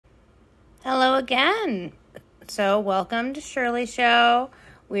Hello again. So welcome to Shirley's show.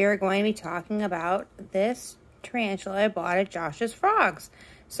 We are going to be talking about this tarantula I bought at Josh's Frogs.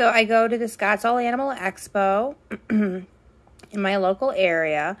 So I go to the Scott's All Animal Expo in my local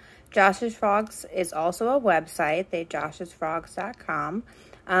area. Josh's Frogs is also a website. They joshsfrogs.com.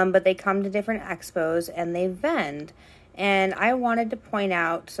 But they come to different expos and they vend. And I wanted to point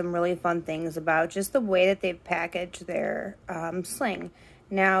out some really fun things about just the way that they've packaged their sling.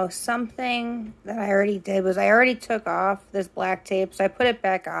 Now, something that I already did was I already took off this black tape, so I put it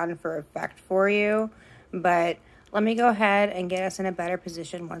back on for effect for you. But let me go ahead and get us in a better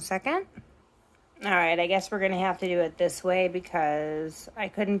position. 1 second. All right, I guess we're going to have to do it this way because I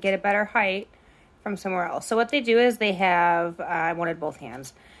couldn't get a better height from somewhere else. So what they do is they have, I wanted both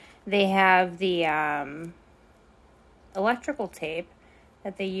hands. They have the electrical tape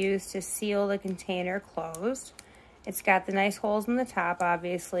that they use to seal the container closed. It's got the nice holes in the top,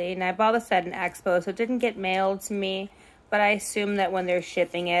 obviously. And I bought this at an expo, so it didn't get mailed to me. But I assume that when they're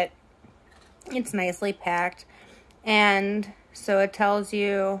shipping it, it's nicely packed. And so it tells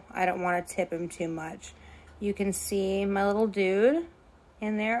you, I don't want to tip him too much. You can see my little dude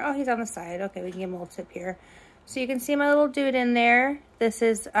in there. Oh, he's on the side. Okay, we can give him a little tip here. So you can see my little dude in there. This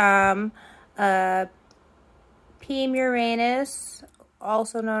is a P. murinus,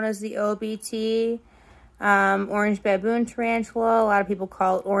 also known as the OBT. Orange baboon tarantula. A lot of people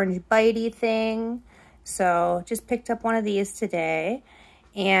call it orange bitey thing. So just picked up one of these today.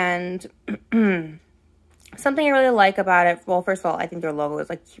 And something I really like about it, well, first of all, I think their logo is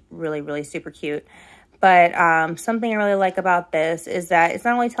like really, really super cute. But something I really like about this is that it's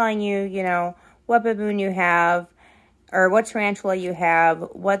not only telling you, you know, what baboon you have or what tarantula you have,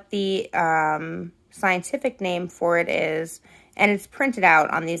 what the scientific name for it is, and it's printed out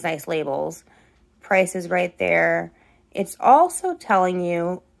on these nice labels. Price is right there. It's also telling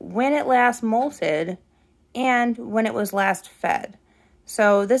you when it last molted and when it was last fed.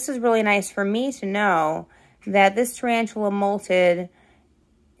 So this is really nice for me to know that this tarantula molted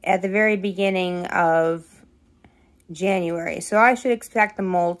at the very beginning of January. So I should expect the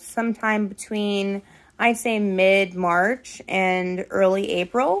molt sometime between, I'd say, mid-March and early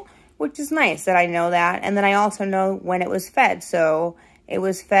April, which is nice that I know that. And then I also know when it was fed. So it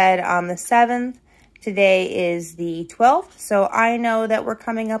was fed on the 7th. Today is the 12th, so I know that we're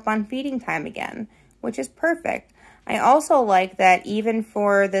coming up on feeding time again, which is perfect. I also like that even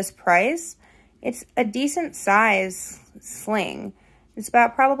for this price, it's a decent size sling. It's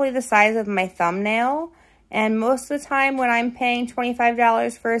about probably the size of my thumbnail, and most of the time when I'm paying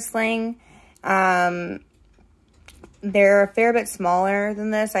 $25 for a sling, they're a fair bit smaller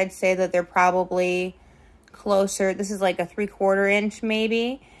than this. I'd say that they're probably closer. This is like a 3/4 inch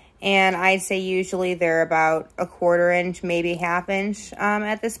maybe. And I'd say usually they're about a 1/4 inch, maybe 1/2 inch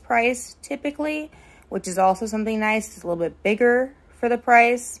at this price typically, which is also something nice. It's a little bit bigger for the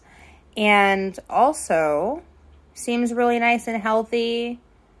price. And also seems really nice and healthy.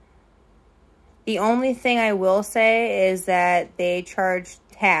 The only thing I will say is that they charge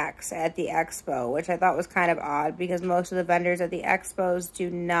tax at the expo, which I thought was kind of odd because most of the vendors at the expos do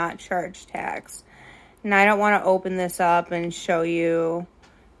not charge tax. Now, I don't want to open this up and show you,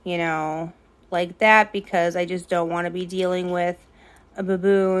 you know, like that because I just don't want to be dealing with a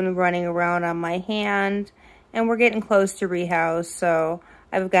baboon running around on my hand. And we're getting close to rehouse, so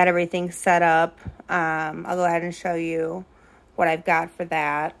I've got everything set up. I'll go ahead and show you what I've got for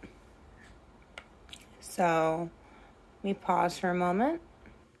that. So let me pause for a moment.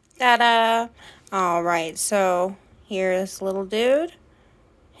 Ta-da! All right, so here's little dude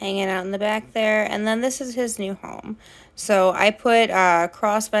hanging out in the back there, and then this is his new home. So I put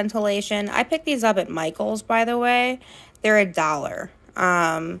cross ventilation. I picked these up at Michael's, by the way. They're $1.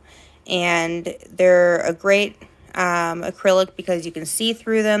 And they're a great acrylic because you can see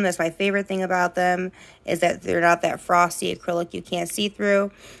through them. That's my favorite thing about them, is that they're not that frosty acrylic you can't see through.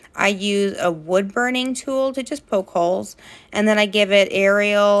 I use a wood burning tool to just poke holes, and then I give it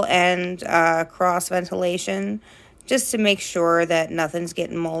aerial and cross ventilation just to make sure that nothing's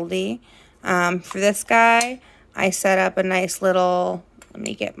getting moldy. For this guy, I set up a nice little, let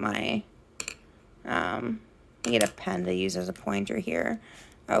me get my, get a pen to use as a pointer here.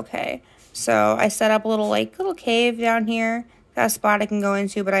 Okay, so I set up a little cave down here. Got a spot I can go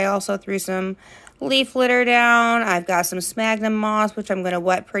into, but I also threw some leaf litter down. I've got some sphagnum moss, which I'm going to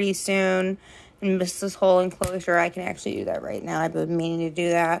wet pretty soon. And miss this whole enclosure. I can actually do that right now. I've been meaning to do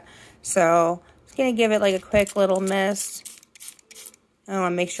that. So just going to give it like a quick little mist. I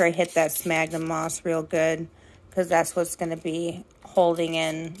want to make sure I hit that sphagnum moss real good, because that's what's going to be holding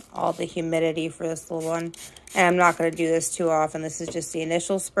in all the humidity for this little one. And I'm not going to do this too often. This is just the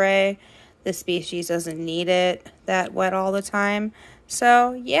initial spray. this species doesn't need it that wet all the time.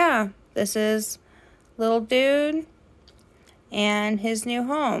 So yeah, this is little dude and his new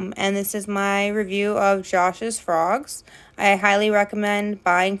home. And this is my review of Josh's frogs. I highly recommend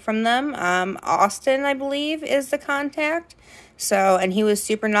buying from them. Austin, I believe, is the contact. So, and he was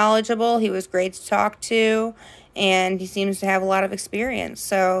super knowledgeable. He was great to talk to, and he seems to have a lot of experience.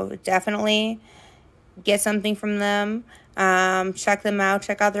 So definitely get something from them. Check them out.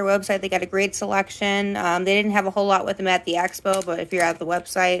 Check out their website. They got a great selection. They didn't have a whole lot with them at the expo, but if you're at the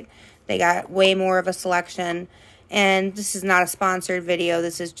website, they got way more of a selection. And this is not a sponsored video.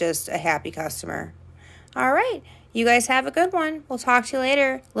 This is just a happy customer. All right. You guys have a good one. We'll talk to you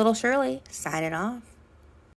later. Little Shirley, signing off.